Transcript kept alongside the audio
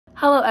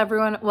Hello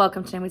everyone,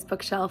 welcome to Naomi's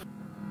Bookshelf.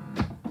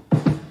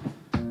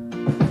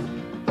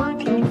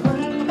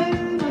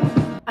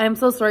 I am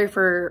so sorry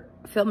for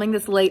filming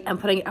this late and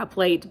putting it up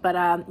late,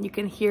 but you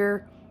can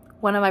hear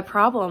one of my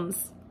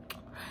problems.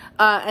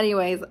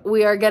 Anyways,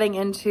 we are getting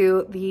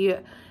into the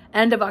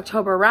end of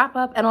October wrap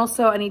up, and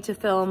also I need to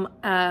film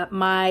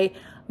my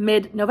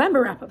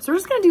mid-November wrap up. So we're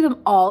just gonna do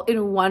them all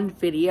in one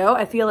video.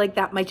 I feel like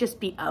that might just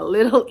be a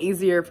little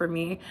easier for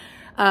me,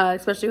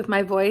 especially with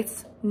my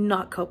voice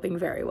not coping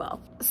very well.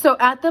 So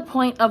at the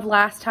point of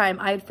last time,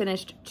 I had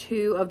finished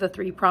 2 of the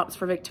 3 prompts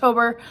for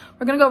Victober.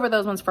 We're gonna go over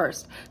those ones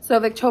first. So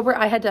Victober,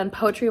 I had done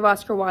Poetry of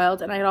Oscar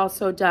Wilde, and I had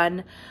also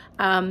done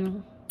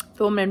The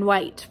Woman in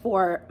White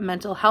for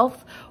mental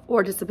health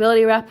or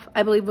disability rep,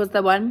 I believe was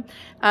the one.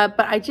 But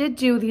I did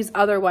do these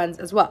other ones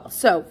as well.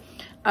 So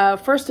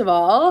first of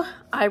all,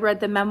 I read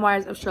the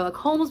Memoirs of Sherlock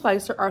Holmes by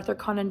Sir Arthur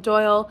Conan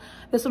Doyle.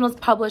 This one was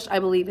published, I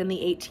believe, in the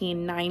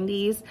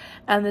 1890s,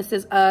 and this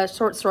is a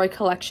short story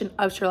collection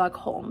of Sherlock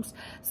Holmes.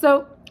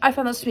 So I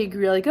found this to be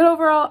really good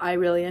overall. I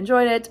really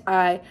enjoyed it.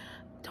 I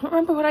don't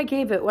remember what I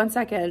gave it. One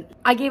second.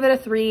 I gave it a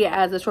 3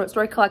 as a short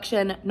story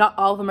collection. Not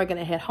all of them are going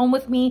to hit home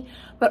with me,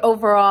 but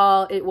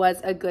overall it was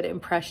a good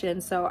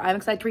impression. So I'm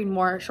excited to read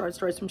more short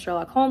stories from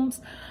Sherlock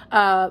Holmes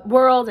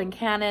world and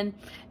canon,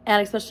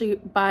 and especially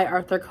by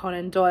Arthur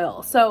Conan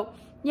Doyle. So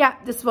yeah,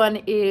 this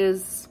one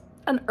is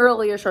an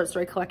earlier short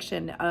story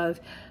collection of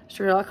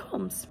Sherlock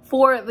Holmes.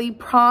 For the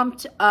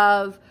prompt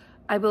of,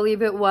 I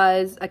believe it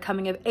was a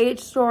coming of age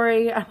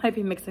story, I might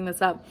be mixing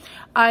this up,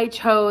 I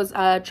chose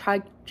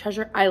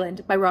Treasure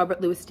Island by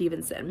Robert Louis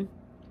Stevenson.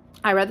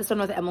 I read this one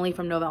with Emily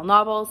from Novel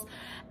Novels,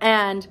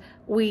 and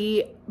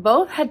we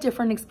both had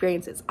different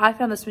experiences. I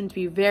found this one to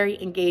be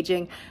very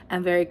engaging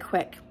and very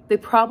quick. The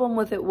problem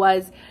with it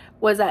was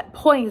at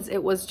points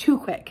it was too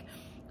quick.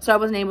 So I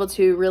wasn't able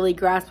to really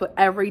grasp what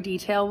every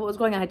detail was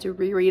going. I had to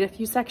reread a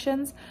few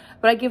sections,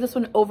 but I gave this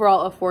one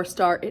overall a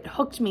 4-star. It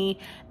hooked me,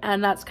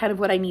 and that's kind of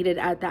what I needed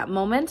at that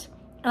moment.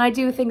 And I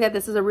do think that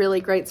this is a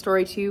really great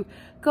story to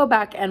go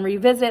back and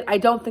revisit. I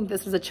don't think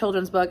this is a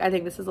children's book. I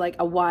think this is like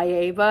a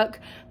YA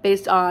book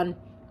based on,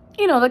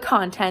 you know, the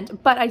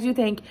content, but I do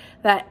think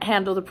that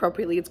handled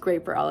appropriately, it's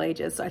great for all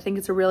ages. So I think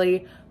it's a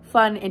really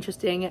fun,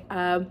 interesting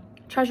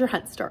treasure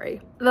hunt story.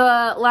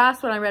 The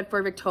last one I read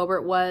for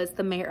Victober was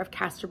The Mayor of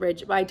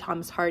Casterbridge by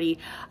Thomas Hardy.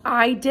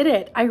 I did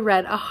it. I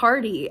read a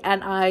Hardy,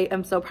 and I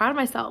am so proud of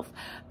myself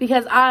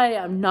because I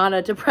am not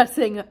a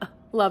depressing,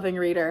 loving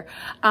reader.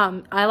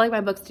 I like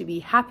my books to be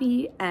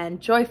happy and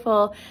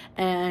joyful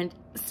and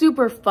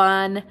super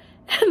fun,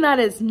 and that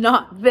is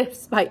not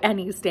this by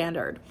any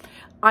standard.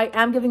 I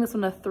am giving this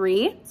one a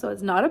 3, so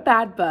it's not a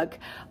bad book.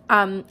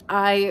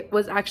 I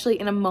was actually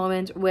in a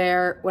moment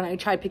where when I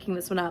tried picking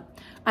this one up,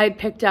 I had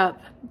picked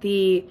up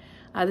The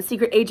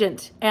Secret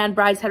Agent and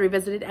Brideshead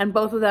Revisited, and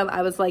both of them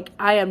I was like,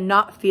 I am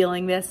not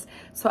feeling this,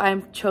 so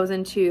I've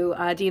chosen to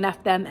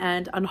DNF them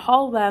and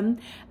unhaul them,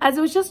 as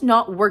it was just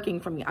not working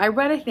for me. I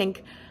read, I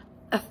think,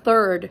 a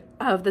third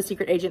of The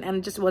Secret Agent, and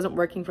it just wasn't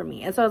working for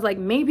me. And so I was like,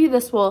 maybe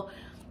this will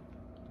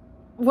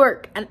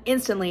work, and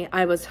instantly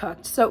I was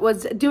hooked. So it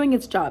was doing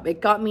its job. It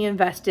got me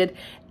invested,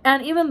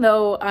 and even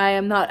though I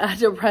am not a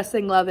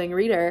depressing loving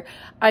reader,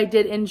 I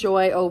did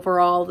enjoy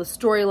overall the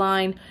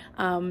storyline.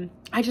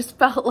 I just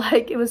felt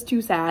like it was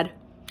too sad,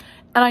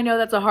 and I know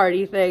that's a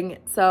Hardy thing,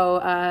 so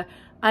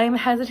I am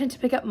hesitant to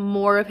pick up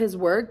more of his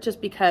work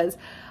just because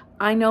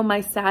I know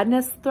my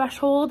sadness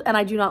threshold and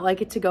I do not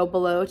like it to go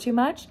below too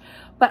much.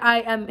 But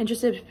I am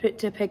interested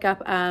to pick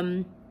up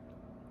I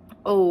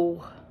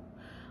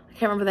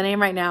can't remember the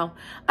name right now,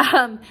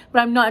 but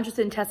I'm not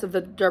interested in Tess of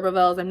the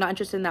D'Urbervilles. I'm not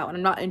interested in that one.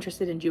 I'm not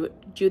interested in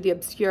Jude the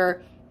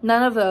Obscure.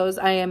 None of those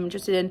I am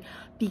interested in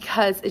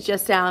because it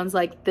just sounds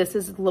like this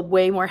is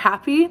way more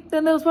happy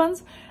than those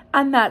ones,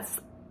 and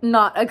that's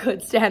not a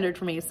good standard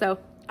for me. So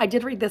I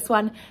did read this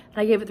one, and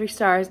I gave it 3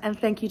 stars, and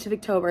thank you to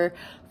Victober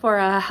for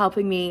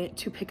helping me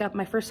to pick up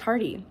my first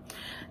Hardy.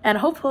 And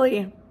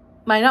hopefully,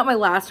 not my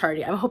last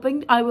Hardy. I'm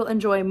hoping I will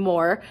enjoy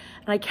more,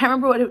 and I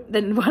can't remember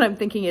what I'm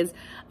thinking is,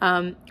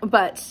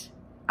 but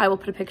I will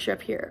put a picture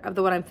up here of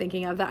the one I'm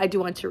thinking of that I do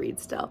want to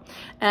read still.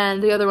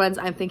 And the other ones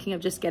I'm thinking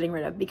of just getting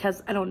rid of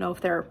because I don't know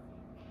if they're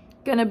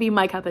gonna be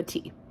my cup of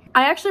tea.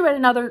 I actually read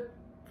another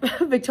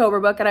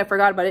Victober book and I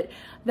forgot about it.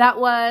 That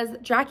was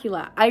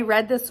Dracula. I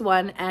read this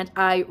one and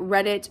I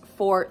read it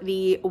for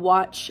the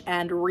watch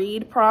and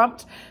read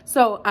prompt.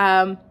 So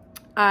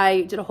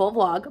I did a whole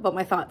vlog about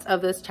my thoughts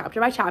of this chapter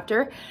by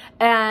chapter,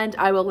 and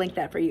I will link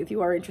that for you if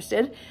you are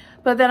interested.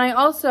 But then I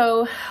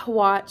also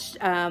watched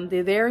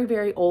the very,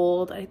 very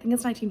old, I think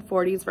it's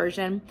 1940s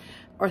version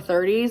or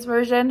 30s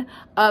version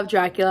of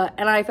Dracula,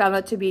 and I found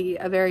that to be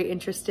a very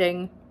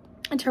interesting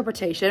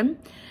interpretation.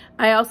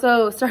 I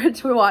also started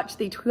to watch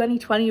the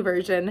 2020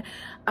 version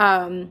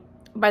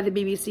by the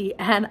BBC,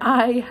 and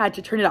I had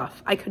to turn it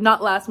off. I could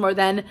not last more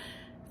than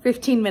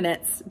 15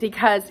 minutes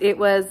because it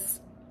was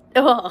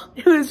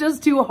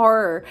just too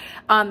horror.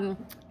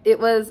 It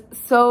was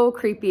so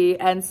creepy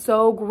and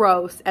so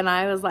gross, and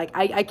I was like,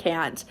 I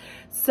can't.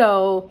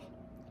 So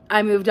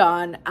I moved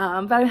on.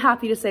 But I'm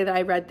happy to say that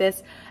I read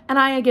this and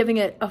I am giving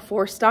it a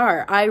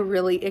 4-star. I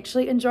really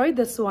actually enjoyed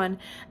this one.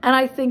 And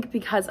I think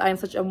because I'm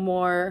such a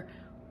more,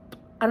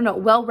 I don't know,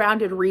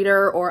 well-rounded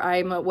reader, or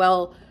I'm a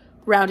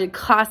well-rounded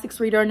classics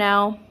reader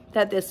now,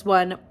 that this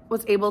one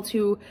was able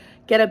to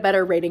get a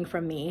better rating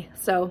from me.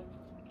 So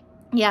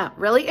yeah,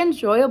 really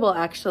enjoyable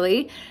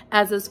actually,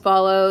 as this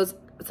follows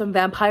some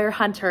vampire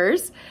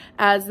hunters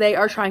as they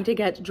are trying to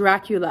get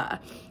Dracula,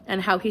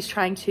 and how he's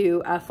trying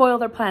to foil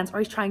their plans, or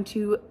he's trying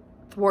to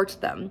thwart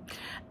them.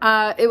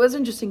 It was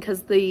interesting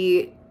because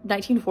the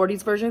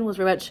 1940s version was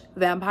very much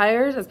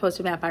vampires as opposed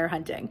to vampire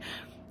hunting.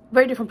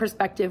 Very different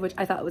perspective, which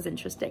I thought was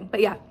interesting.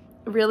 But yeah,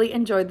 really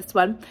enjoyed this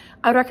one.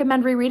 I would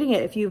recommend rereading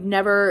it if you've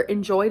never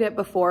enjoyed it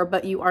before,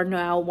 but you are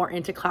now more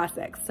into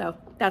classics. So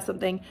that's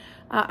something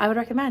I would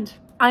recommend.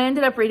 I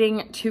ended up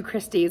reading 2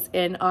 Christies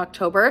in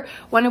October,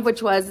 one of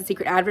which was The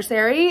Secret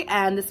Adversary,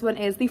 and this one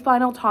is the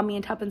final Tommy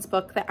and Tuppence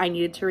book that I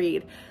needed to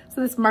read.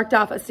 So this marked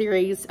off a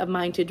series of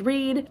mine to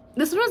read.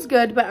 This one was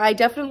good, but I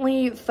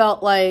definitely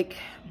felt like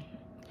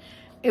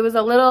it was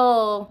a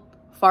little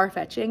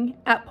far-fetching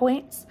at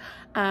points.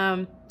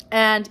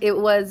 And it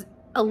was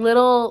a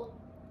little,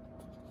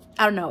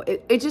 I don't know,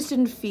 it just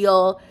didn't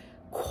feel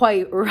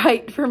quite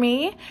right for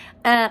me.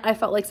 And I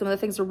felt like some of the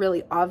things were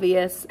really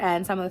obvious,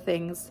 and some of the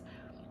things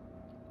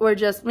were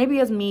just maybe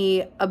as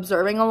me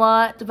observing a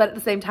lot, but at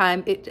the same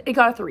time, it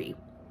got a 3.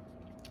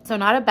 So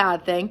not a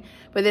bad thing,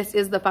 but this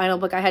is the final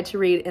book I had to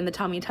read in the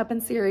Tommy and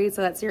Tuppence series.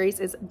 So that series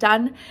is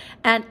done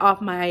and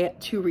off my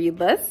to-read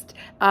list.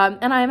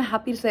 And I am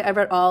happy to say I've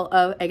read all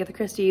of Agatha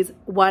Christie's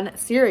 1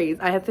 series.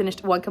 I have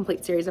finished 1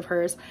 complete series of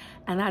hers,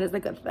 and that is a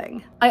good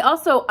thing. I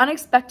also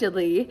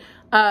unexpectedly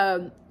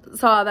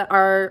saw that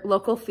our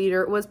local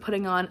theater was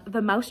putting on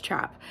The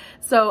Mousetrap.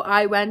 So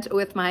I went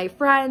with my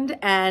friend,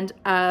 and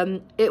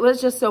it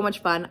was just so much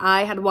fun.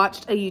 I had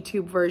watched a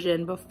YouTube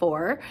version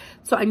before,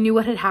 so I knew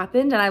what had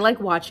happened, and I like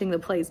watching the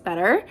plays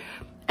better.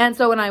 And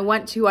so when I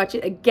went to watch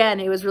it again,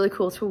 it was really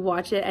cool to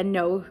watch it and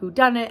know who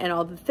done it and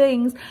all the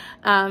things.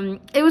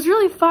 It was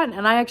really fun,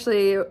 and I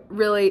actually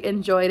really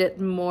enjoyed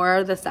it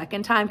more the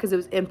second time because it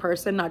was in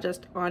person, not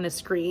just on a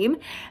screen.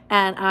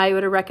 And I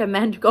would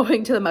recommend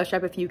going to The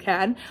Mousetrap if you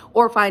can,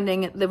 or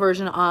finding the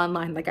version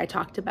online like I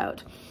talked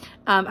about.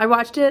 I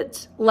watched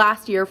it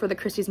last year for the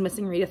Christie's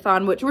Missing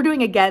Readathon, which we're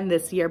doing again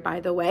this year, by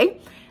the way.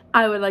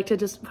 I would like to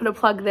just put a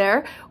plug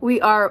there.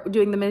 We are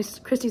doing the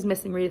Christie's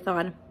Missing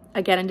Readathon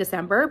again in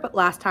December, but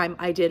last time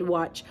I did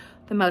watch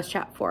The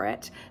Mousetrap for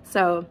it.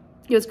 So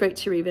it was great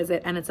to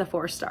revisit, and it's a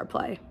 4-star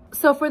play.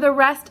 So for the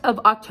rest of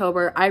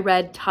October, I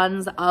read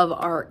tons of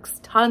arcs,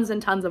 tons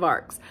and tons of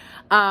arcs.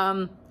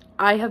 I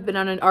have been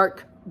on an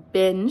arc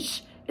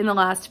binge in the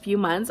last few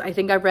months. I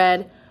think I've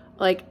read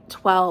like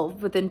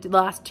 12 within the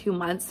last 2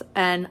 months,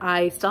 and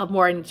I still have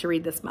more I need to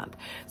read this month.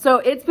 So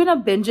it's been a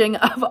binging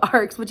of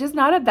arcs, which is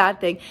not a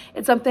bad thing.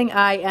 It's something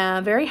I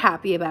am very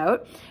happy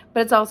about,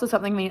 but it's also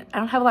something, I mean, I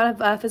don't have a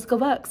lot of physical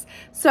books.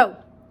 So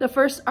the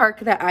first arc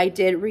that I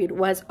did read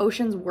was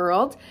Ocean's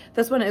World.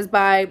 This one is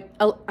by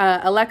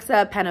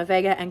Alexa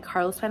Penavega and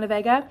Carlos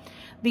Penavega.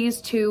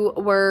 These two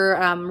were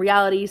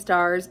reality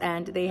stars,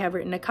 and they have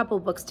written a couple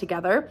books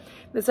together.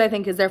 This, I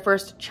think, is their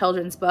first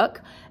children's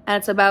book, and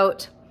it's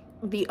about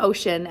the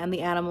ocean and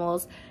the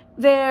animals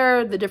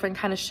there, the different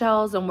kind of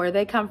shells and where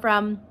they come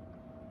from.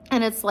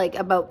 And it's like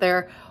about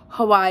their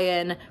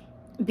Hawaiian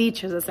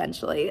beaches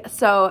essentially.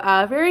 So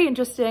very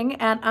interesting,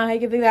 and I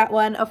give that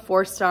one a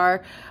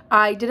 4-star.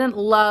 I didn't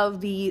love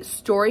the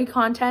story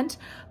content,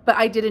 but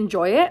I did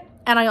enjoy it,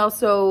 and I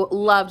also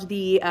loved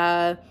the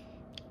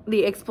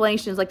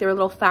explanations, like there were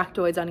little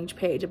factoids on each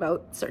page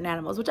about certain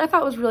animals, which I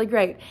thought was really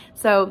great.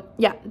 So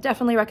yeah,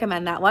 definitely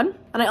recommend that one.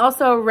 And I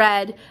also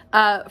read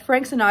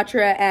Frank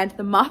Sinatra and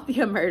the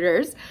Mafia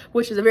Murders,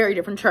 which is a very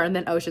different turn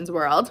than Ocean's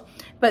World.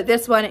 But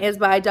this one is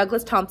by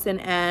Douglas Thompson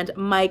and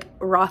Mike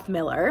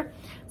Rothmiller.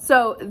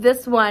 So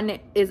this one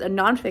is a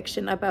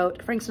nonfiction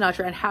about Frank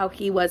Sinatra and how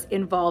he was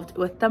involved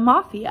with the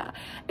Mafia.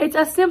 It's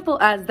as simple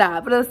as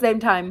that, but at the same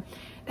time,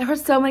 there were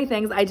so many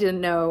things I didn't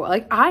know.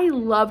 Like, I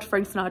loved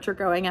Frank Sinatra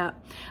growing up.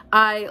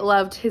 I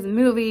loved his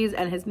movies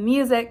and his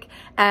music,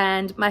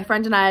 and my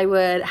friend and I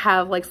would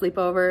have like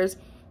sleepovers.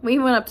 We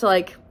went up to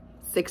like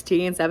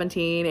 16,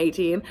 17,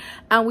 18,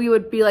 and we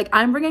would be like,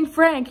 I'm bringing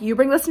Frank, you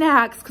bring the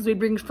snacks, because we'd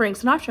bring Frank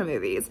Sinatra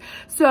movies.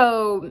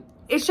 So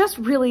it's just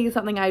really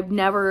something I've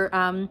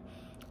never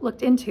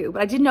looked into,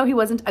 but I didn't know he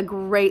wasn't a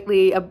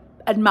greatly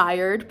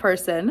admired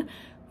person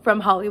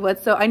from Hollywood,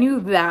 so I knew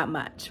that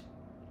much.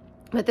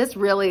 But this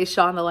really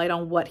shone the light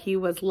on what he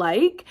was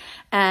like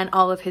and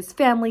all of his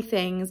family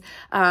things,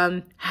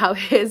 how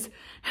his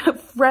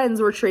friends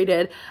were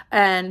treated.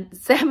 And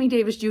Sammy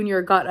Davis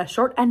Jr. got a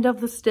short end of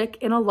the stick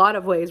in a lot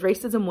of ways.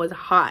 Racism was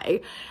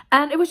high.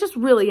 And it was just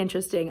really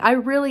interesting. I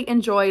really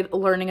enjoyed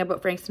learning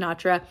about Frank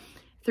Sinatra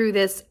through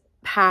this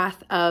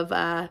path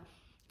of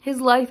his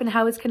life and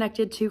how it's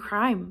connected to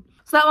crime.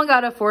 So that one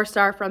got a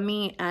 4-star from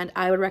me, and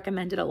I would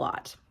recommend it a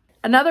lot.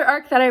 Another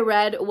arc that I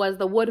read was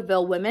The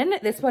Woodville Women.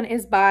 This one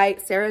is by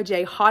Sarah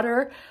J.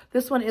 Hodder.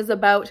 This one is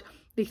about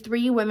the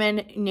 3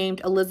 women named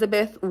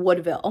Elizabeth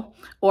Woodville,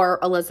 or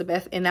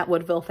Elizabeth in that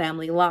Woodville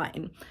family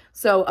line.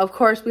 So, of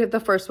course, we have the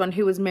first one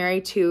who was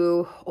married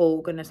to,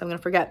 oh goodness, I'm going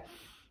to forget,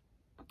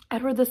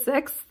 Edward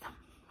VI.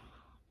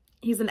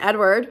 He's an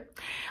Edward,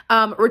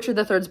 Richard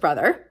III's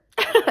brother.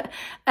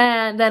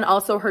 And then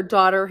also her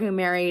daughter who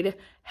married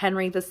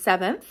Henry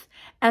VII.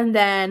 And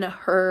then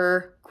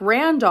her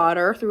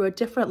granddaughter through a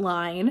different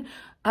line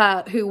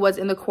who was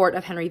in the court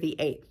of Henry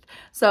VIII.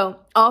 So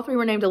all 3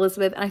 were named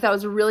Elizabeth, and I thought it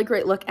was a really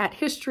great look at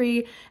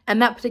history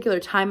and that particular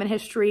time in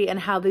history and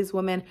how these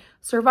women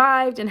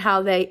survived and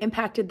how they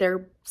impacted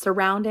their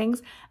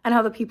surroundings and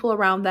how the people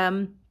around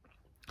them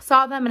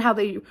saw them and how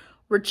they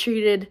were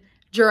treated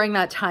during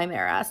that time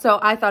era. So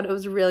I thought it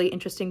was a really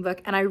interesting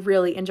book, and I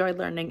really enjoyed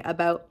learning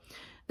about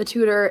the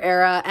Tudor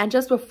era and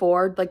just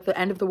before, like, the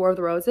end of the War of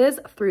the Roses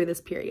through this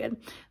period.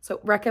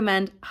 So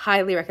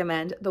highly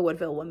recommend The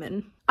Woodville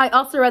Women. I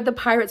also read The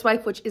Pirate's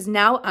Wife, which is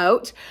now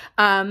out.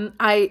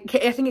 I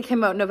think it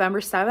came out November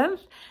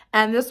 7th.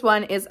 And this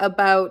one is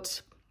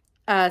about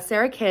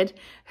Sarah Kidd,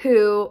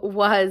 who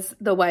was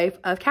the wife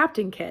of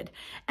Captain Kidd,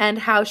 and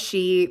how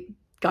she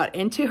got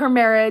into her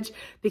marriage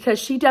because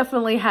she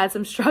definitely had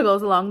some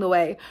struggles along the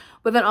way.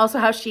 But then also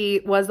how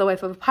she was the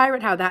wife of a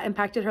pirate, how that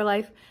impacted her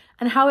life,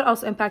 and how it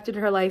also impacted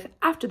her life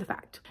after the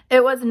fact.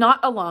 It was not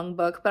a long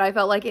book, but I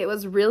felt like it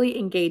was really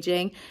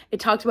engaging. It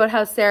talked about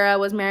how Sarah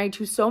was married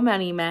to so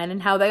many men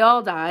and how they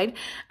all died.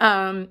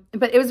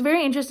 But it was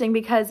very interesting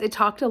because it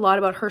talked a lot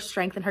about her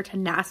strength and her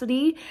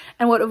tenacity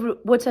and what it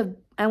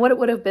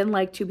would have been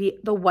like to be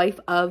the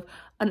wife of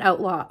an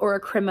outlaw or a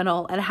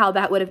criminal, and how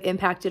that would have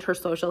impacted her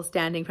social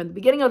standing from the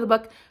beginning of the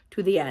book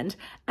to the end.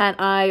 And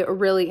I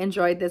really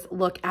enjoyed this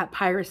look at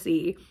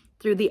piracy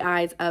through the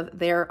eyes of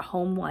their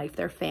home life,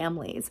 their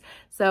families.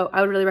 So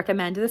I would really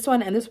recommend this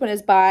one. And this one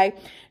is by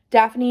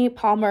Daphne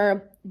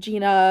Palmer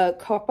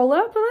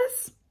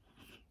Geanacopoulos.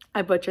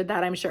 I butchered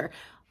that, I'm sure.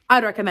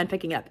 I'd recommend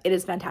picking it up. It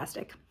is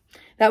fantastic.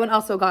 That one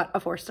also got a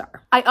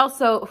 4-star. I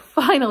also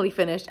finally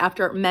finished,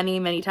 after many,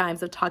 many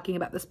times of talking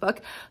about this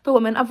book, The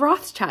Woman of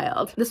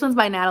Rothschild. This one's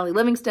by Natalie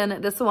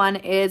Livingstone. This one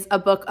is a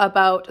book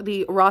about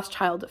the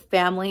Rothschild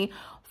family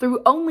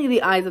through only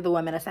the eyes of the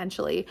women,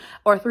 essentially,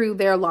 or through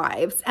their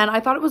lives. And I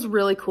thought it was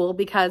really cool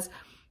because,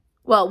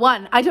 well,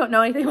 one, I don't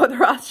know anything about the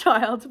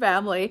Rothschild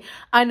family.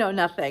 I know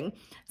nothing.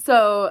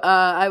 So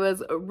I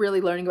was really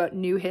learning about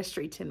new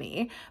history to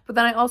me. But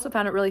then I also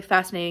found it really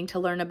fascinating to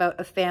learn about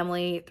a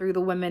family through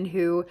the women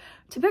who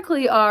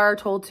typically are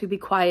told to be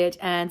quiet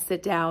and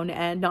sit down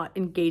and not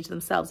engage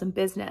themselves in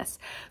business.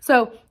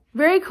 So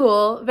very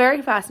cool,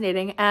 very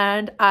fascinating.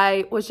 And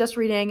I was just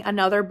reading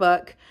another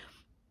book,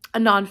 a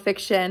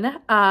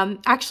nonfiction.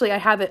 Actually, I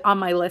have it on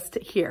my list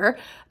here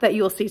that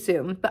you'll see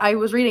soon. But I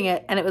was reading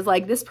it and it was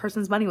like, this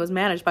person's money was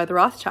managed by the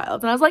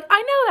Rothschilds. And I was like, I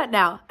know that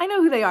now. I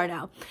know who they are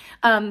now.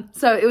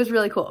 So it was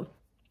really cool.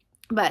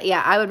 But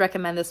yeah, I would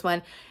recommend this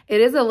one. It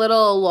is a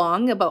little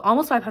long, about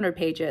almost 500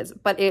 pages,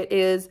 but it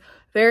is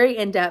very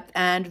in-depth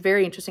and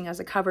very interesting as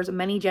it covers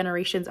many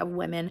generations of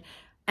women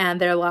and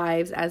their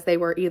lives as they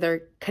were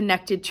either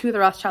connected to the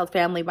Rothschild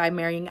family by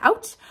marrying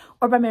out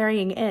or by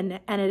marrying in.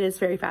 And it is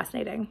very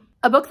fascinating.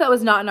 A book that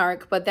was not an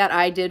ARC, but that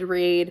I did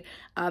read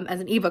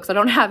as an ebook, so I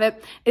don't have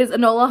it, is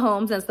Enola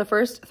Holmes. And it's the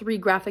first 3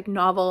 graphic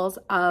novels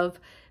of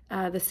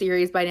the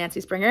series by Nancy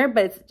Springer,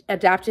 but it's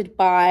adapted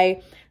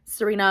by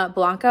Serena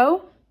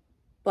Blasco.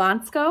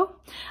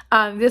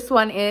 This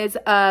one is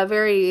a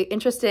very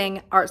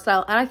interesting art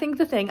style. And I think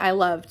the thing I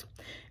loved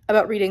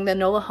about reading the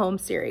Enola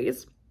Holmes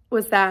series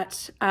was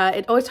that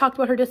it always talked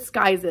about her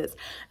disguises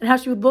and how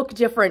she would look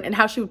different and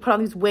how she would put on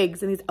these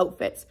wigs and these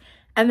outfits.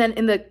 And then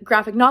in the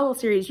graphic novel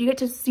series, you get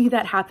to see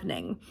that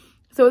happening.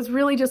 So it's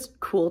really just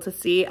cool to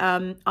see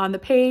on the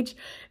page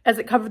as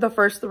it covered the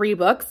first 3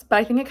 books, but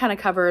I think it kind of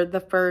covered the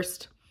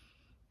first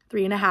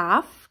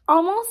 3.5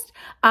 almost.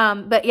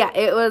 But yeah,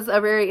 it was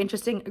a very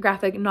interesting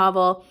graphic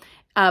novel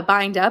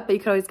bind up, but you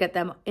could always get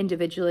them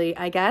individually,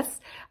 I guess.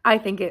 I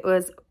think it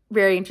was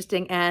very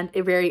interesting and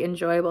very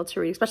enjoyable to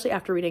read, especially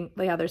after reading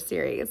the other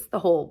series, the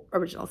whole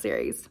original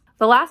series.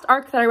 The last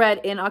arc that I read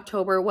in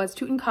October was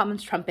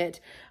Tutankhamun's Trumpet.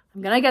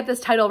 I'm gonna get this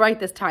title right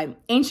this time.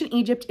 Ancient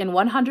Egypt in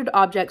 100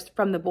 Objects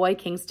from the Boy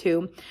King's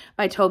Tomb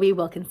by Toby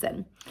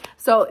Wilkinson.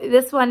 So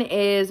this one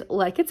is,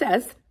 like it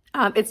says,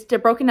 it's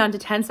broken down to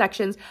 10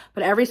 sections,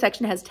 but every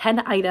section has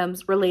 10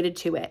 items related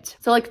to it.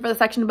 So like for the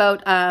section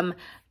about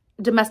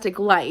domestic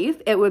life,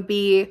 it would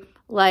be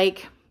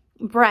like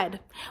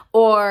bread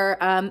or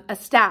a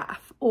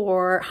staff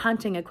or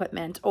hunting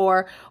equipment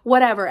or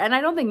whatever. And I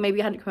don't think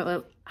maybe hunting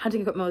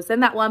equipment was in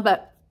that one,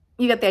 but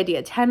you get the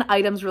idea. 10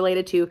 items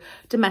related to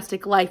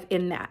domestic life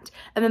in that.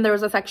 And then there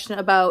was a section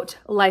about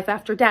life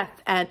after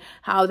death and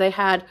how they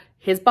had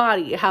his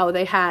body, how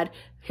they had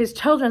his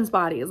children's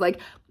bodies, like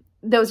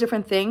those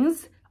different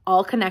things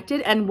all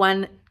connected and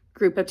one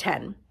group of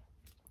 10.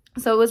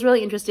 So it was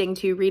really interesting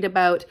to read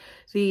about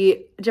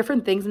the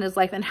different things in his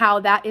life and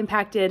how that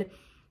impacted,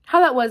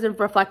 how that was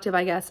reflective,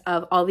 I guess,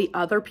 of all the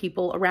other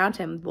people around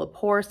him, the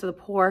poorest of the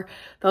poor,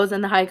 those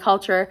in the high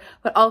culture,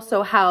 but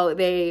also how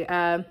they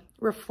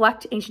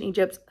reflect ancient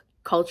Egypt's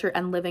culture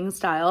and living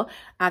style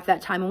at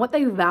that time and what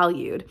they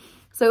valued.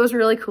 So it was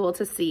really cool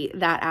to see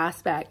that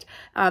aspect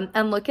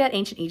and look at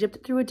ancient Egypt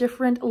through a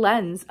different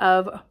lens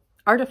of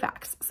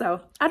artifacts. So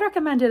I'd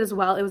recommend it as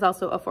well. It was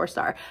also a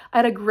 4-star. I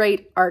had a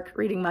great ARC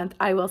reading month,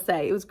 I will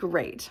say. It was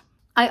great.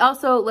 I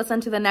also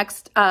listened to the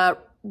next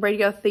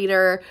Radio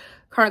Theater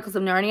Chronicles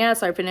of Narnia.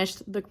 So I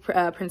finished the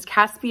Prince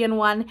Caspian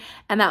one,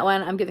 and that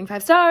one I'm giving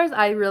 5 stars.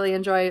 I really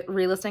enjoy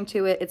re-listening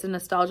to it. It's a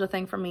nostalgia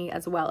thing for me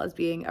as well as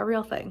being a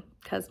real thing,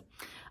 because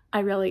I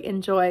really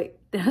enjoy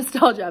the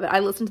nostalgia of it. I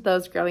listened to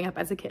those growing up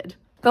as a kid.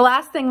 The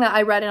last thing that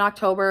I read in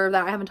October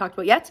that I haven't talked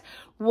about yet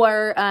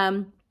were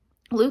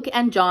Luke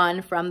and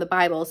John from the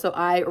Bible. So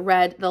I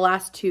read the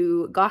last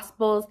 2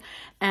 Gospels,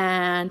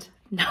 and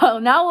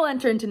now we'll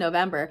enter into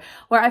November,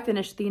 where I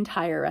finished the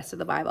entire rest of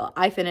the Bible.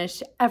 I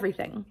finished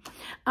everything.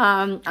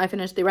 I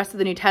finished the rest of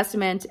the New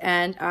Testament,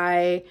 and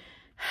I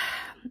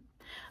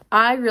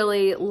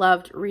really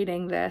loved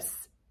reading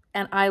this,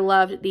 and I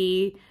loved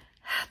the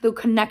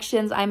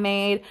connections I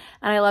made,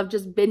 and I loved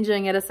just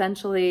binging it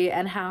essentially,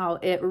 and how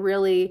it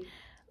really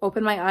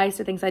opened my eyes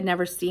to things I'd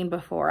never seen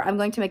before. I'm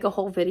going to make a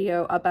whole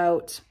video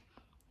about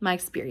my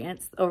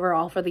experience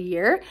overall for the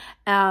year,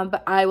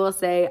 but I will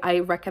say I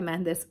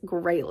recommend this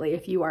greatly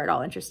if you are at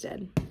all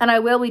interested. And I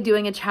will be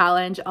doing a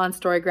challenge on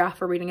Storygraph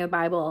for reading the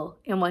Bible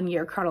in 1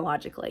 year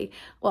chronologically.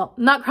 Well,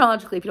 not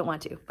chronologically if you don't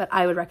want to, but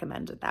I would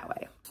recommend it that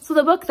way. So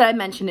the book that I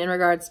mentioned in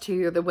regards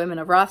to the women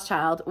of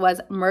Rothschild was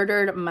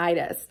Murdered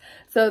Midas.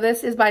 So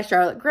this is by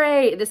Charlotte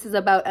Gray. This is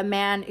about a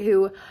man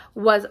who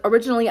was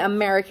originally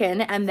American,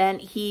 and then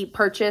he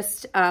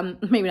purchased,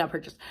 maybe not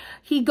purchased,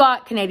 he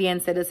got Canadian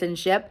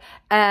citizenship,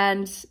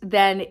 and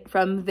then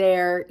from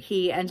there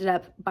he ended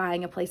up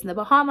buying a place in the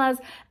Bahamas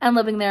and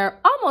living there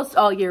almost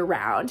all year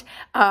round.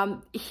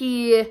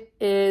 His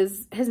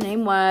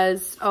name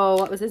was,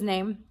 what was his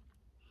name?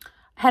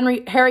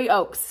 Harry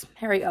Oakes.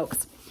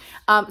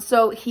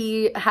 So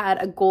he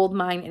had a gold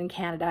mine in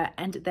Canada,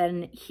 and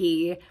then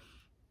he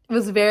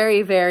was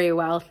very, very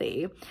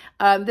wealthy.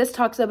 This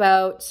talks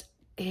about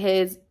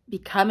his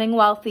becoming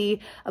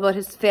wealthy, about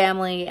his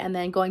family, and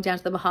then going down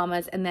to the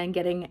Bahamas and then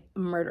getting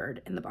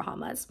murdered in the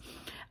Bahamas.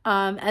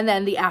 And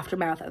then the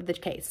aftermath of the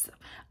case.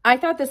 I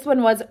thought this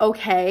one was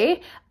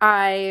okay.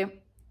 I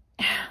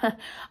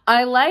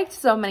liked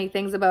so many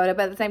things about it,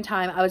 but at the same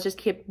time, I was just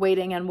kept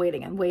waiting and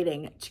waiting and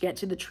waiting to get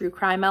to the true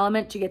crime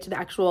element, to get to the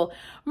actual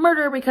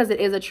murder, because it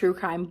is a true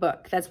crime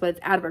book. That's what it's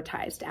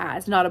advertised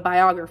as, not a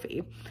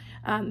biography.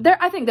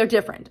 I think they're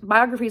different.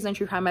 Biographies and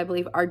true crime, I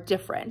believe, are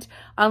different,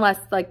 unless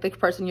like the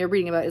person you're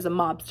reading about is a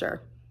mobster,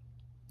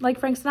 like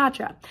Frank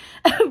Sinatra.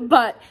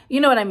 But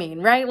you know what I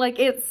mean, right? Like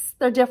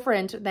they're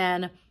different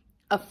than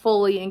a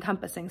fully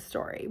encompassing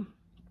story.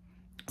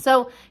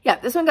 So yeah,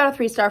 this one got a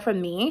 3-star from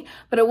me,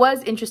 but it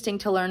was interesting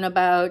to learn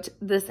about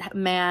this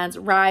man's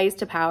rise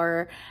to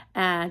power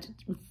and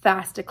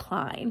fast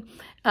decline,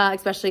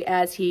 especially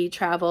as he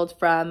traveled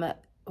from,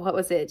 what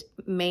was it,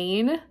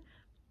 Maine?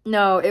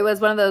 No, it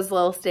was one of those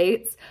little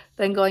states,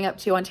 then going up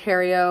to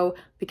Ontario,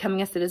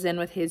 becoming a citizen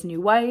with his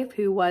new wife,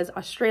 who was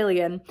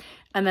Australian,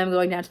 and then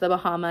going down to the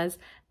Bahamas,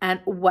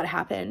 and what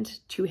happened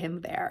to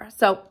him there.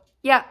 So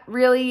yeah,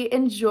 really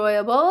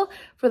enjoyable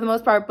for the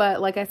most part,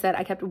 but like I said,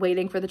 I kept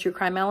waiting for the true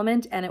crime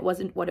element, and it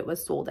wasn't what it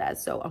was sold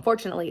as. So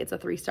unfortunately, it's a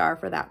 3-star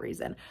for that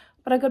reason,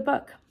 but a good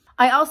book.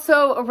 I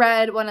also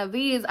read one of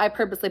these. I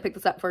purposely picked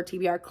this up for a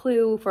TBR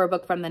clue for a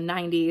book from the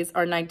 90s,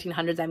 or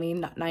 1900s, I mean,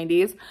 not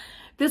 90s.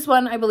 This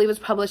one, I believe, was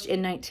published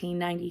in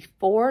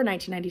 1994,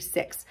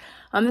 1996.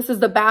 This is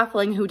The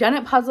Baffling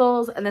Whodunit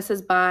Puzzles, and this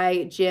is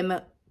by Jim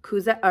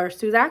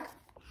Cusack.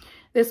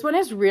 This one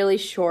is really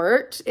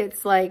short.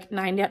 It's like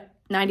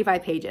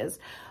 95 pages.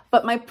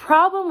 But my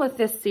problem with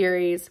this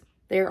series,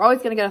 they're always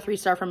going to get a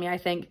 3-star from me, I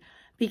think,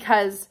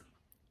 because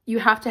you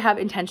have to have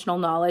intentional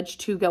knowledge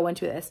to go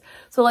into this.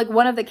 So like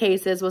one of the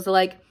cases was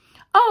like,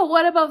 oh,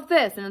 what about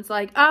this? And it's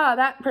like,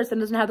 that person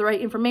doesn't have the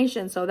right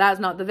information, so that's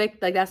not the victim,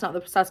 like that's not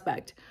the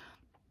suspect.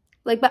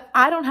 Like, but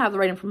I don't have the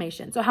right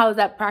information. So how is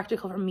that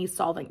practical for me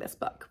solving this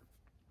book?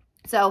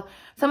 So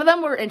some of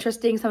them were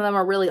interesting. Some of them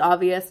are really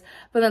obvious.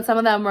 But then some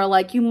of them were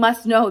like, you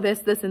must know this,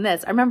 this, and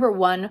this. I remember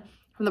one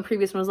from the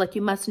previous one was like,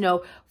 you must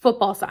know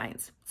football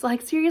signs. It's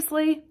like,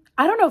 seriously?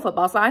 I don't know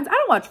football signs. I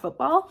don't watch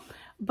football.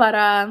 But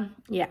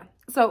yeah.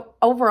 So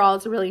overall,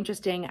 it's a really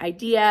interesting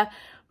idea.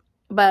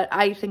 But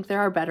I think there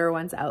are better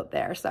ones out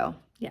there. So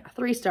yeah,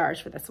 3 stars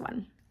for this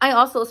one. I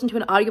also listened to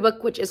an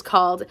audiobook, which is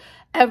called,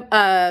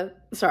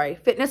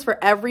 Fitness for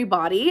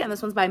Everybody. And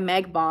this one's by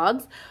Meg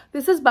Boggs.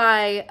 This is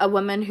by a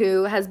woman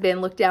who has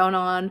been looked down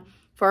on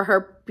for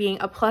her being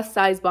a plus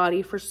size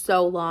body for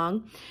so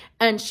long.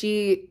 And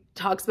she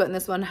talks about in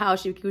this one how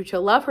she grew to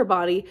love her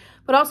body,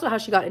 but also how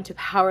she got into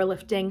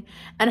powerlifting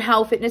and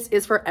how fitness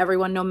is for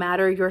everyone, no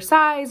matter your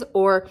size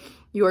or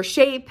your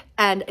shape.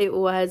 And it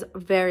was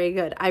very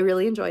good. I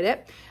really enjoyed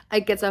it.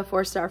 It gets a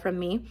 4-star from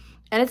me.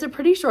 And it's a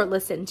pretty short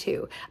listen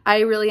too.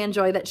 I really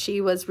enjoy that she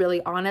was really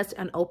honest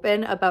and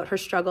open about her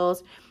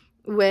struggles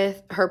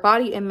with her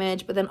body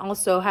image, but then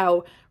also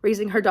how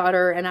raising her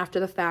daughter and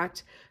after the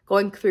fact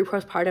going through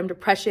postpartum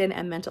depression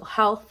and mental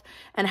health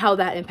and how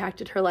that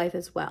impacted her life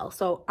as well.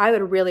 So I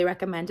would really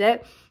recommend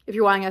it if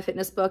you're wanting a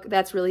fitness book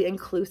that's really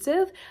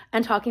inclusive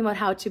and talking about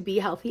how to be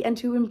healthy and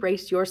to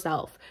embrace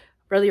yourself.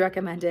 Really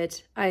recommend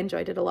it. I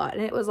enjoyed it a lot.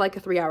 And it was like a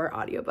 3-hour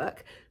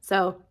audiobook.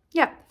 So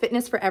yeah,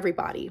 fitness for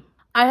everybody.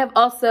 I have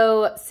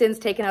also since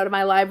taken out of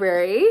my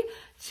library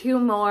 2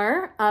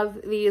 more of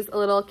these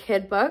little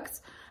kid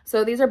books.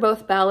 So these are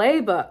both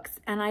ballet books,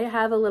 and I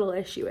have a little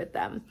issue with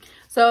them.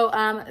 So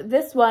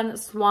this one,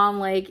 Swan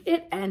Lake,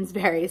 it ends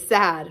very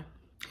sad.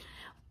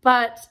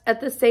 But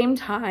at the same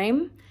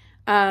time,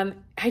 I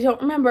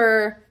don't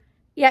remember,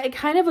 yeah, it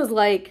kind of was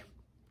like,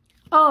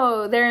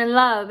 oh, they're in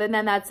love, and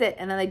then that's it,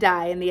 and then they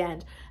die in the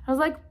end. I was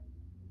like,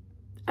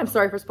 I'm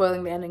sorry for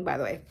spoiling the ending, by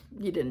the way.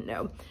 You didn't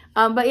know.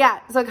 But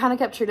yeah, so I kind of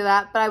kept true to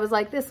that. But I was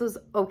like, this was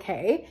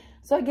okay.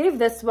 So I gave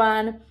this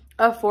one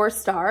a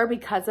 4-star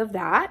because of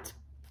that.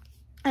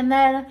 And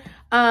then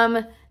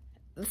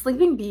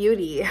Sleeping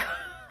Beauty.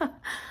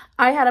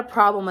 I had a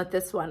problem with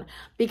this one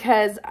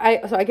because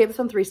I gave this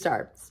one 3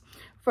 stars.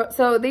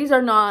 So these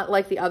are not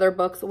like the other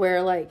books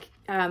where like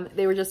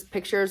they were just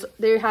pictures.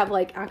 They have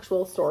like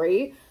actual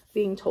story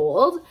being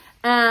told.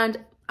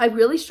 And I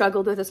really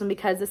struggled with this one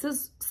because this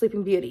is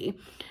Sleeping Beauty.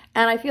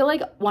 And I feel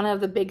like one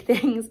of the big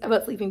things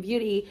about Sleeping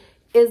Beauty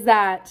is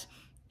that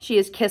she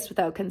is kissed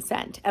without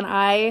consent. And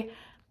I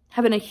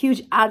have been a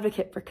huge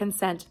advocate for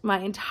consent my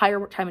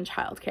entire time in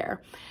childcare.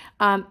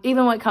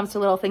 Even when it comes to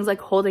little things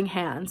like holding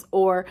hands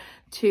or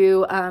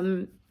to,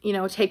 you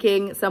know,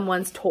 taking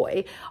someone's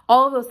toy.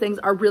 All of those things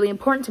are really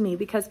important to me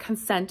because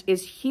consent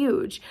is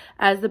huge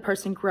as the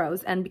person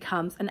grows and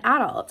becomes an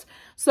adult.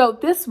 So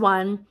this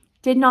one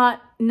did not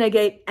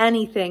negate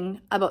anything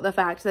about the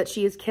fact that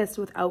she is kissed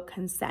without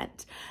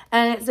consent.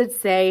 And it did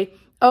say,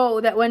 oh,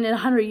 that when in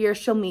 100 years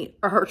she'll meet,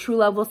 or her true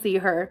love will see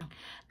her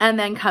and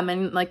then come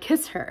and like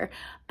kiss her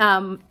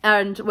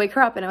and wake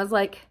her up. And I was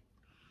like,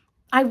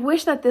 I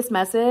wish that this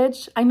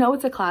message, I know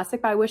it's a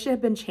classic, but I wish it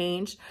had been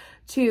changed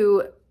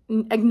to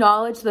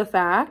acknowledge the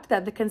fact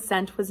that the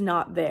consent was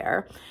not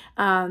there.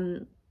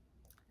 And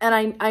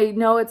I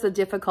know it's a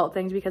difficult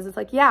thing because it's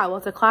like, yeah, well,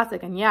 it's a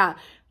classic and yeah,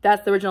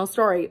 that's the original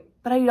story.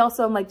 But I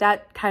also am like,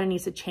 that kind of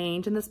needs to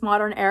change in this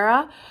modern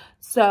era.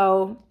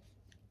 So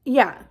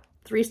yeah,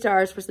 3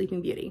 stars for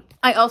Sleeping Beauty.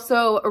 I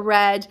also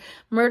read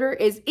Murder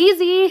is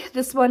Easy.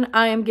 This one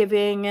I am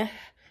giving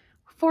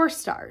 4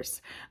 stars.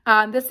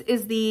 This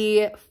is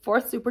the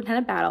 4th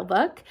Superintendent Battle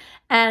book,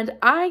 and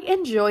I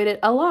enjoyed it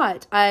a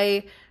lot.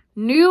 I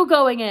knew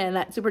going in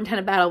that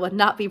Superintendent Battle would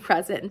not be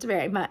present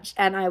very much,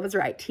 and I was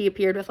right. He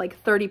appeared with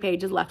like 30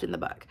 pages left in the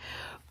book.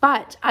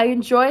 But I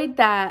enjoyed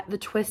that the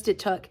twist it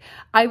took.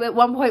 I at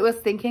one point was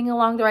thinking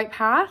along the right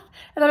path,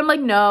 and then I'm like,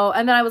 no.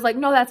 And then I was like,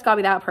 no, that's gotta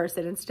be that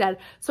person instead.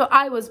 So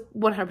I was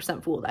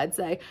 100% fooled, I'd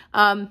say,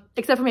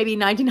 except for maybe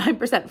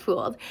 99%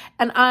 fooled.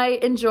 And I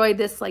enjoyed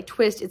this like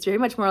twist. It's very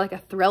much more like a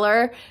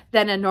thriller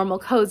than a normal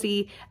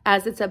cozy,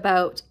 as it's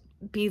about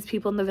these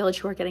people in the village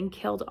who are getting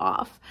killed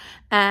off.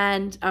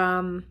 And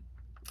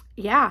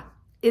yeah.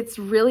 It's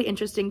really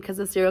interesting because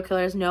the serial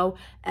killer has no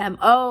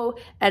MO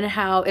and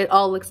how it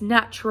all looks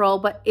natural,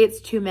 but it's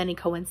too many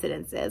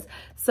coincidences.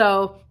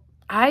 So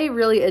I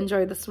really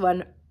enjoyed this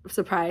one,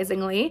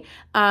 surprisingly.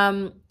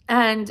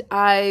 And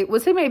I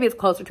would say maybe it's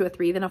closer to a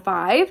 3 than a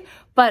 5,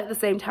 but at the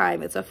same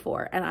time, it's a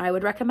 4 and I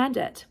would recommend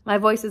it. My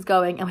voice is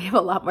going and we have a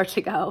lot more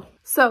to go.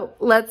 So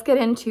let's get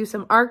into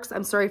some arcs.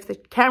 I'm sorry if the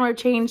camera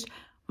changed.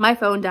 My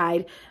phone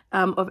died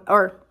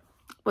or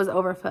was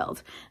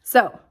overfilled.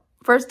 So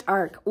first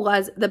arc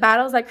was the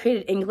battles that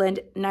created England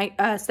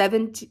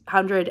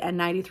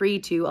 793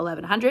 to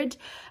 1100.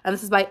 And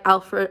this is by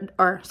author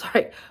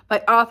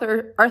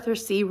Arthur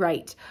C.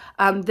 Wright.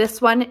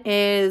 This one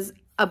is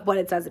what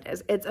it says it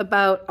is. It's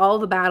about all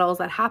the battles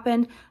that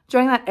happened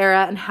during that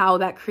era and how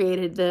that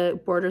created the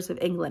borders of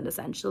England,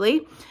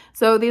 essentially.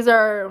 So these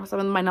are some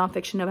of my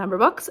nonfiction November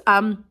books.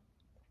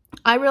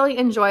 I really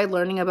enjoyed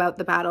learning about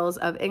the battles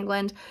of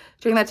England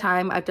during that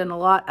time. I've done a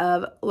lot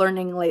of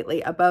learning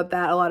lately about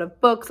that, a lot of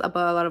books,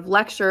 about a lot of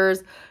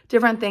lectures,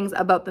 different things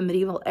about the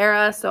medieval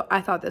era. So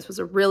I thought this was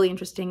a really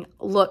interesting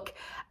look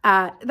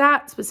at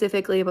that,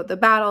 specifically about the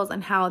battles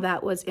and how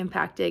that was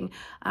impacting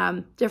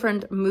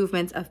different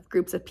movements of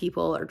groups of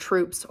people or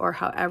troops or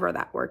however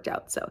that worked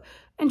out. So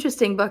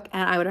interesting book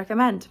and I would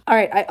recommend. All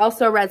right, I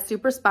also read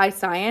Super Spy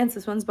Science.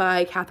 This one's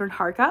by Catherine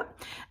Harkup.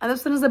 And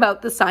this one is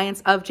about the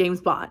science of James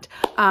Bond.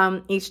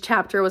 Each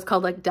chapter was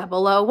called like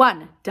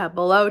 001,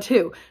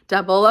 002,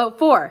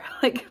 004.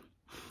 Like,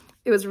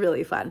 it was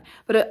really fun.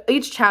 But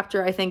each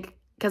chapter, I think,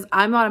 because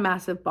I'm not a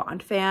massive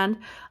Bond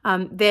fan,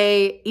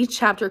 each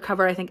chapter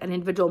covered, I think, an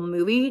individual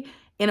movie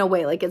in a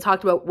way. Like, it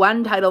talked about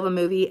one title of a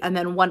movie and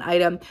then one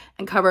item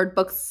and covered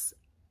books,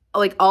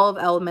 like all of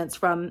elements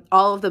from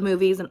all of the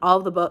movies and all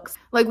of the books.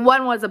 Like,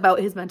 one was about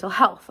his mental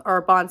health,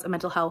 or Bond's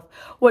mental health,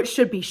 which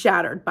should be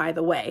shattered, by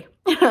the way.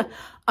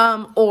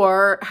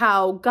 Or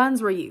how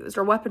guns were used,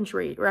 or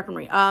weaponry,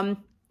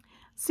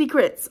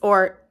 secrets,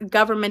 or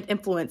government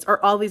influence,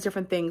 or all these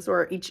different things,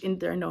 or each in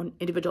their own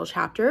individual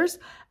chapters.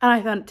 And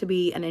I found it to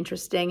be an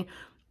interesting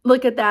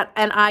look at that,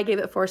 and I gave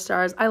it 4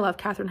 stars. I love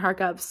Catherine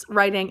Harkup's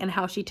writing and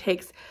how she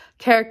takes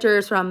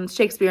characters from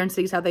Shakespeare and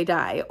sees how they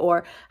die,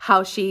 or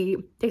how she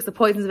takes the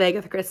poisons of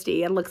Agatha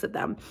Christie and looks at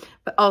them,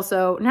 but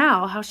also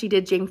now how she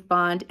did James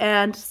Bond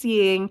and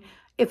seeing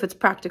if it's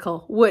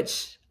practical,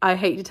 which I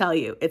hate to tell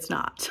you, it's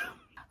not.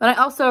 Then I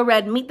also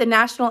read Meet the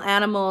National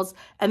Animals,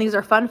 and these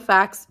are fun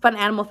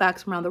animal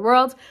facts from around the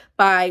world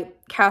by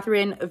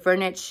Catherine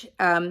Vernich,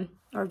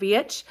 or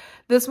VH.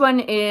 This one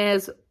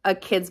is a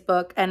kid's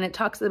book, and it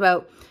talks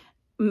about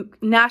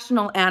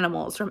national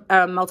animals from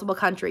multiple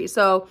countries.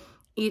 So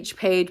each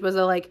page was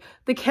like,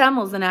 the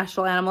camel is the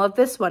national animal of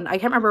this one. I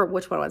can't remember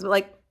which one it was, but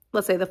like,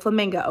 let's say the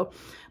flamingo.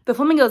 The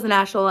flamingo is the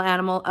national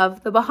animal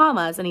of the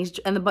Bahamas, and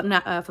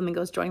the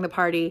flamingo's joining the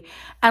party,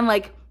 and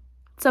like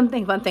fun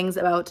things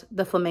about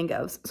the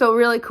flamingos. So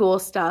really cool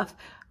stuff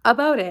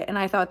about it. And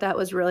I thought that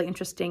was really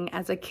interesting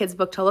as a kid's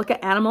book to look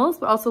at animals,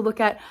 but also look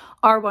at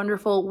our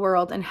wonderful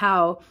world and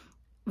how,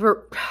 I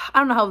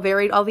don't know how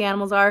varied all the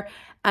animals are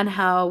and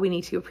how we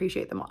need to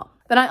appreciate them all.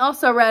 Then I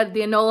also read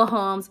the Enola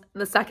Holmes,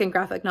 the 2nd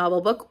graphic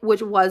novel book,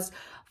 which was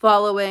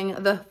following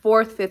the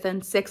 4th, 5th,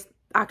 and 6th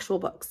actual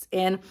books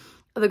in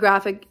the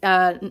graphic,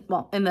 in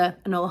the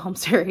Enola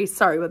Holmes series.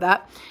 Sorry about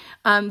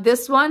that.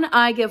 This one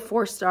I give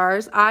 4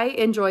 stars. I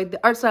enjoyed the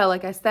art style,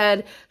 like I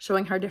said,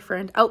 showing her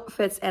different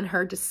outfits and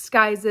her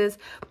disguises.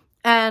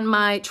 And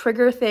my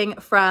trigger thing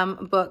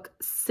from book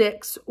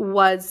 6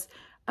 was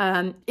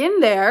in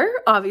there,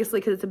 obviously,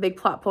 because it's a big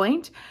plot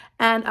point,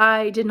 and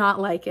I did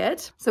not like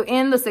it. So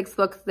in the 6th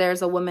book,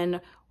 there's a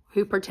woman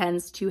who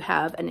pretends to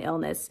have an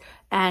illness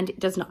and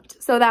does not.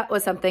 So that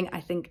was something I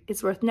think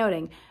is worth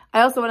noting.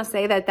 I also want to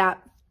say that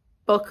that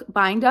book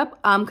bind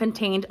up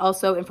contained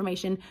also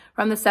information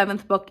from the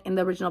 7th book in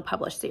the original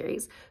published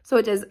series. So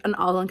it is an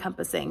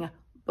all-encompassing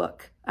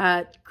book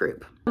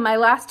group. My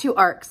last 2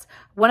 arcs,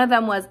 one of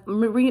them was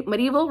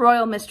Medieval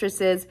Royal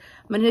Mistresses,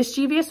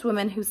 Mischievous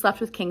Women Who Slept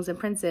with Kings and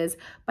Princes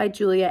by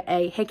Julia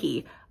A.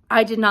 Hickey.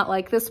 I did not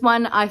like this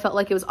one. I felt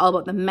like it was all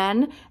about the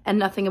men and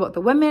nothing about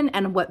the women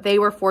and what they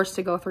were forced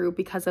to go through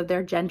because of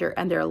their gender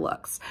and their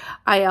looks.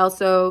 I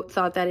also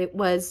thought that it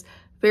was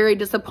very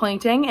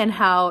disappointing in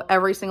how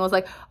every single was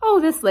like, oh,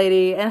 this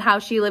lady, and how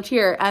she lived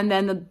here, and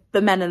then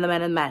the men and the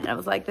men and the men. I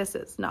was like, this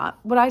is not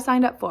what I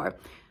signed up for.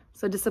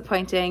 So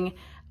disappointing,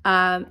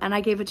 and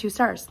I gave it 2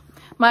 stars.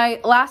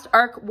 My last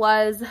arc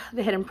was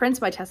The Hidden Prince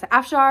by Tessa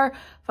Afshar,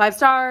 5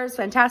 stars,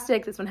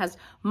 fantastic. This one has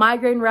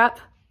migraine rep,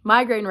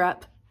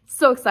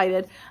 so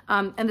excited.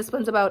 And this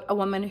one's about a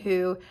woman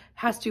who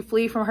has to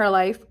flee from her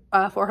life,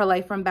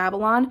 from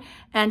Babylon,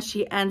 and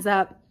she ends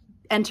up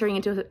entering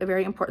into a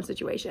very important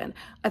situation.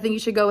 I think you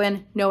should go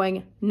in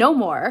knowing no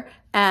more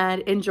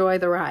and enjoy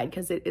the ride,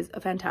 because it is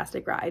a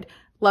fantastic ride.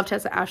 Love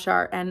Tessa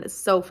Afshar, and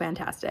so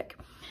fantastic.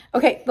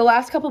 Okay, the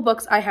last couple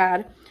books I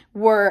had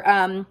were,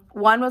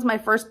 one was my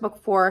first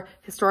book for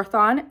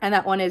Historathon, and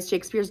that one is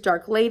Shakespeare's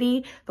Dark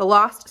Lady, The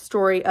Lost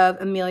Story of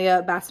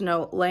Amelia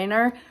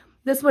Bassano-Laner.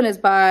 This one is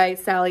by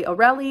Sally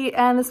O'Reilly,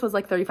 and this was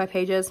like 35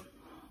 pages.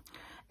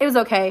 It was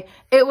okay.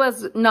 It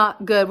was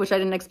not good, which I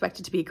didn't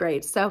expect it to be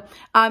great. So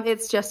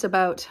it's just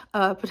about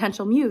a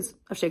potential muse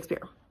of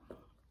Shakespeare.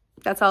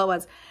 That's all it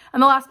was.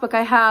 And the last book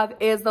I have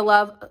is The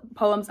Love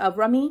Poems of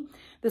Rumi.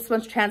 This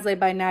one's translated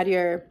by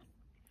Nadir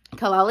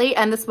Kalali,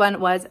 and this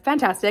one was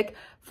fantastic.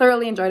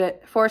 Thoroughly enjoyed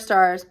it. 4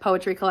 stars,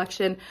 poetry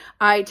collection.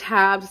 I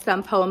tabbed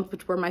some poems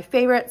which were my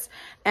favorites,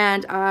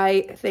 and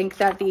I think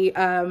that the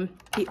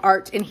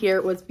art in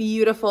here was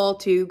beautiful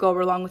to go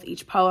along with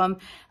each poem,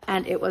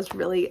 and it was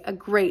really a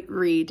great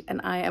read, and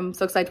I am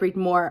so excited to read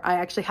more. I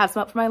actually have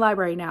some up for my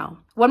library now.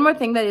 One more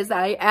thing that is that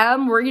I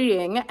am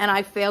reading, and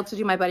I failed to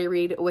do my buddy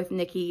read with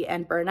Nikki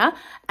and Berna,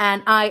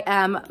 and I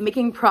am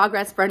making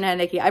progress, Berna and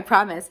Nikki, I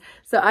promise.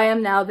 So I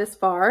am now this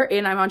far,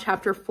 and I'm on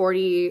chapter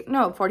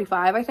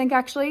 45, I think,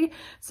 actually.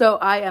 So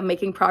I am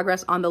making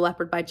progress on The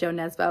Leopard by Joe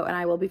Nesbo, and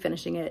I will be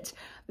finishing it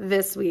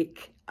this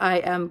week. I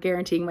am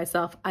guaranteeing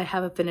myself I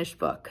have a finished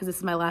book, because this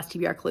is my last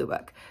TBR Clue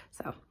book.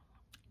 So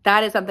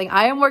that is something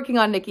I am working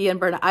on, Nikki and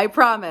Berna, I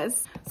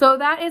promise. So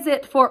that is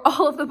it for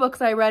all of the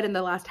books I read in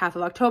the last half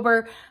of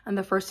October and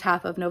the first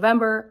half of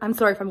November. I'm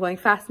sorry if I'm going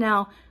fast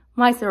now.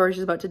 My storage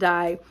is about to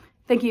die.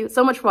 Thank you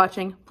so much for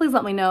watching. Please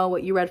let me know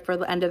what you read for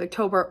the end of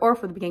October or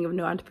for the beginning of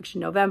nonfiction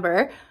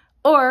November,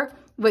 or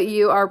what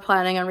you are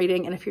planning on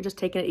reading. And if you're just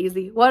taking it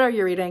easy, what are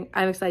you reading?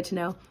 I'm excited to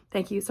know.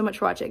 Thank you so much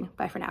for watching.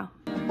 Bye for now.